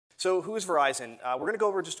So who is Verizon? We're going to go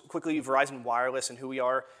over just quickly Verizon Wireless and who we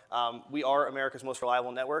are. We are America's most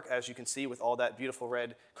reliable network, as you can see with all that beautiful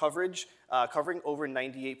red coverage, covering over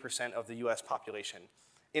 98% of the US population.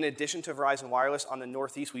 In addition to Verizon Wireless, on the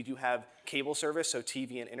Northeast, we do have cable service, so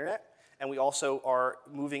TV and internet. And we also are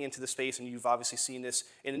moving into the space, and you've obviously seen this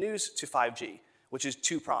in the news, to 5G, which is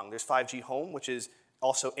two-pronged. There's 5G home, which is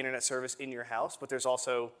also internet service in your house, but there's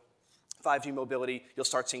also 5G mobility. You'll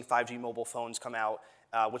start seeing 5G mobile phones come out,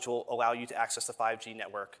 which will allow you to access the 5G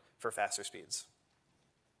network for faster speeds.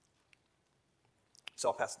 So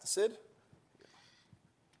I'll pass it to Sid.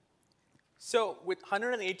 So with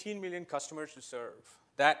 118 million customers to serve,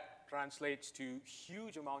 that translates to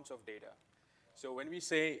huge amounts of data. So when we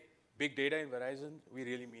say big data in Verizon, we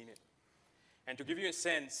really mean it. And to give you a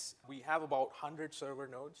sense, we have about 100 server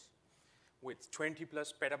nodes with 20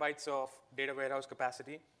 plus petabytes of data warehouse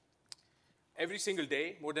capacity. Every single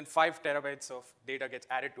day, more than 5 terabytes of data gets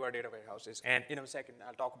added to our data warehouses. And in a second,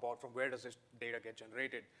 I'll talk about from where does this data get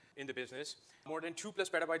generated in the business. More than 2 plus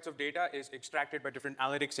petabytes of data is extracted by different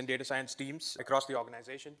analytics and data science teams across the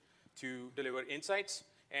organization to deliver insights.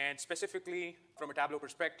 And specifically, from a Tableau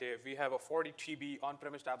perspective, we have a 40 TB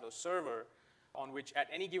on-premise Tableau server on which at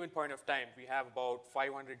any given point of time, we have about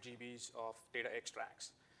 500 GBs of data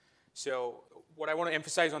extracts. So what I want to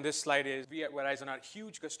emphasize on this slide is we at Verizon are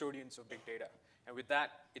huge custodians of big data. And with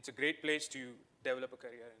that, it's a great place to develop a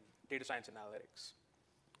career in data science and analytics.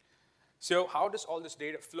 So how does all this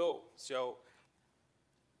data flow? So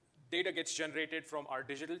data gets generated from our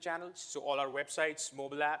digital channels, so all our websites,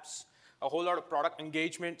 mobile apps, a whole lot of product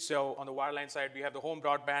engagement. So on the wireline side, we have the home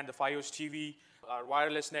broadband, the Fios TV, our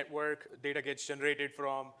wireless network. Data gets generated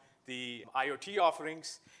from the IoT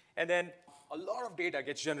offerings. And then a lot of data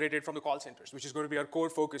gets generated from the call centers, which is going to be our core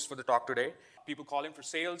focus for the talk today. People call in for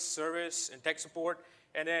sales, service, and tech support.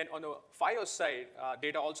 And then on the Fios side,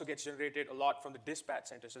 data also gets generated a lot from the dispatch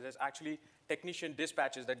center. So there's actually technician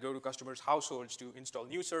dispatches that go to customers' households to install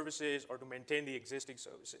new services or to maintain the existing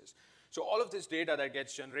services. So all of this data that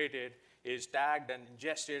gets generated is tagged and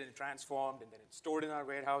ingested and transformed, and then it's stored in our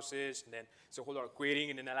warehouses, and then there's a whole lot of querying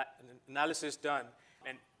and analysis done.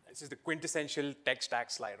 And this is the quintessential tech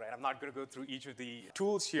stack slide, right? I'm not going to go through each of the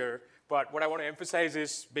tools here, but what I want to emphasize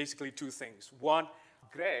is basically 2 things. One,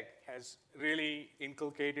 Greg has really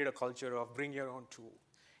inculcated a culture of bring your own tool,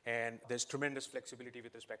 and there's tremendous flexibility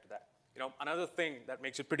with respect to that. Another thing that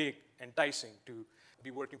makes it pretty enticing to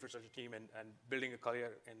be working for such a team and building a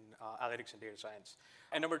career in analytics and data science.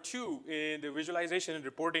 And number 2, in the visualization and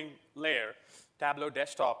reporting layer, Tableau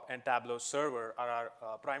Desktop and Tableau Server are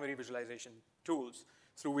our primary visualization tools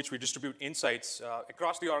through which we distribute insights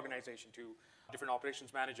across the organization to different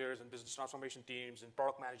operations managers and business transformation teams and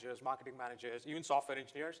product managers, marketing managers, even software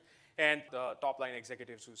engineers, and the top-line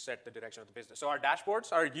executives who set the direction of the business. So our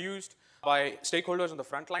dashboards are used by stakeholders on the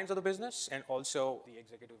front lines of the business and also the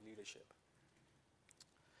executive leadership.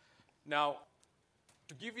 Now,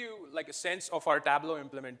 to give you like a sense of our Tableau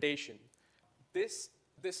implementation, this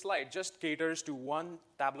slide just caters to one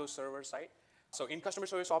Tableau server site. So in customer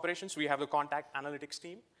service operations, we have the contact analytics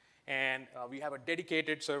team. And we have a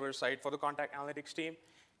dedicated server site for the contact analytics team.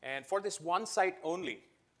 And for this one site only,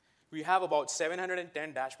 we have about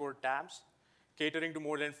 710 dashboard tabs, catering to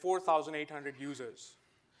more than 4,800 users.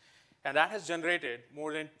 And that has generated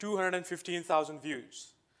more than 215,000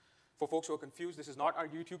 views. For folks who are confused, this is not our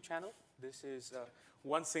YouTube channel. This is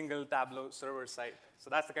one single Tableau server site. So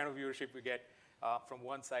that's the kind of viewership we get from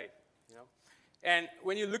one site. And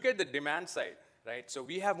when you look at the demand side, right, so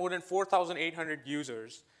we have more than 4,800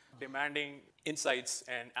 users demanding insights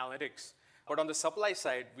and analytics. But on the supply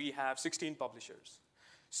side, we have 16 publishers.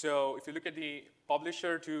 So if you look at the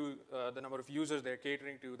publisher to the number of users they're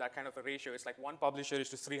catering to, that kind of a ratio, it's like one publisher is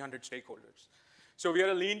to 300 stakeholders. So we are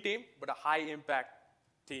a lean team, but a high-impact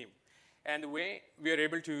team. And the way we are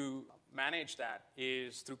able to manage that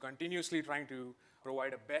is through continuously trying to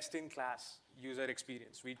provide a best-in-class user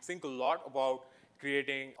experience. We think a lot about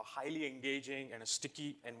creating a highly engaging and a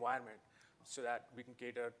sticky environment so that we can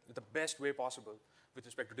cater the best way possible with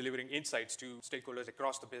respect to delivering insights to stakeholders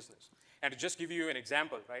across the business. And to just give you an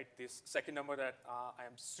example, right, this second number that I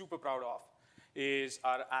am super proud of is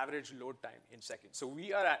our average load time in seconds. So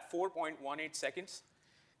we are at 4.18 seconds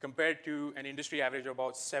compared to an industry average of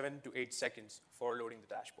about 7 to 8 seconds for loading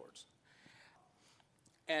the dashboards.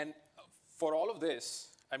 And for all of this,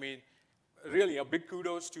 I mean, really a big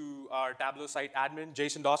kudos to our Tableau site admin,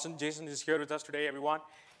 Jason Dawson. Jason is here with us today, everyone.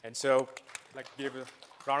 And so I'd like to give a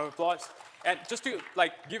round of applause. And just to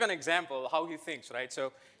give an example how he thinks, right?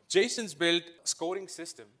 So Jason's built a scoring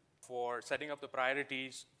system for setting up the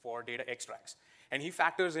priorities for data extracts. And he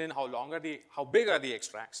factors in how big are the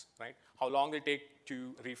extracts, right? How long they take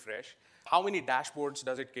to refresh, how many dashboards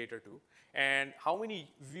does it cater to, and how many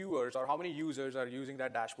viewers or how many users are using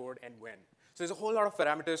that dashboard and when. So there's a whole lot of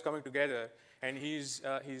parameters coming together, and he's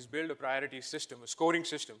built a priority system, a scoring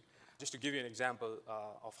system, just to give you an example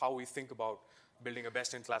of how we think about building a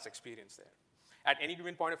best-in-class experience there. At any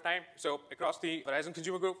given point of time, so across the Verizon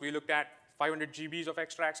consumer group, we looked at 500 GBs of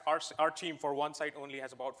extracts. Our team for one site only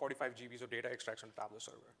has about 45 GBs of data extracts on the Tableau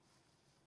server.